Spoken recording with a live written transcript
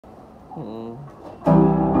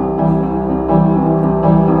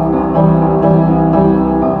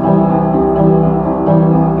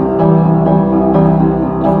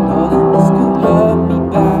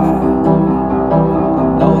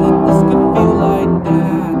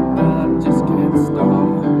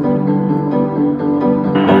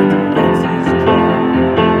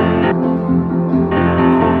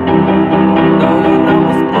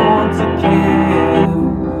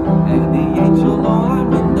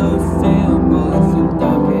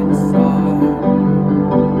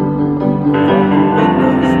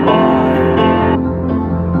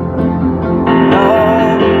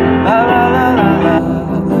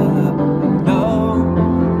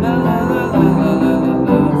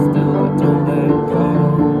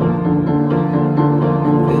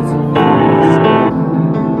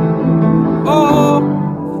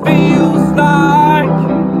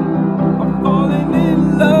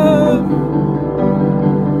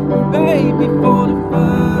Baby, for the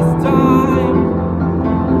first time,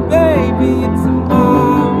 baby, it's in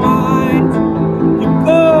my mind. Your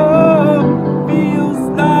love feels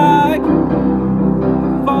like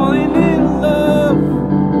I'm falling in love.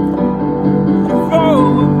 You're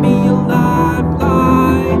throwing me a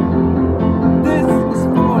lifeline. This is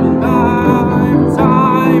for a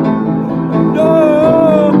lifetime.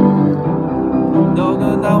 I know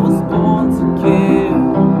that I was born to kill.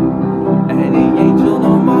 Any angel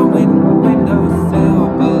on my windowsill,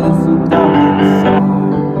 but it's so dark inside.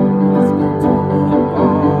 It's been torn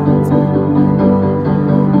apart.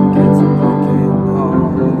 Gets a broken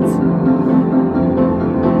heart.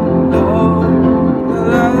 No,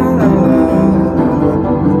 la la la la,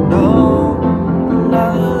 no, la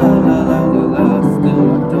la la la la. Still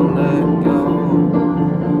I don't let go.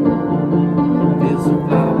 Feels the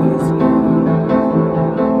flowers grow.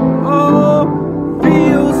 Oh,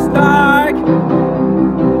 feels like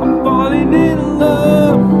I'm falling in love.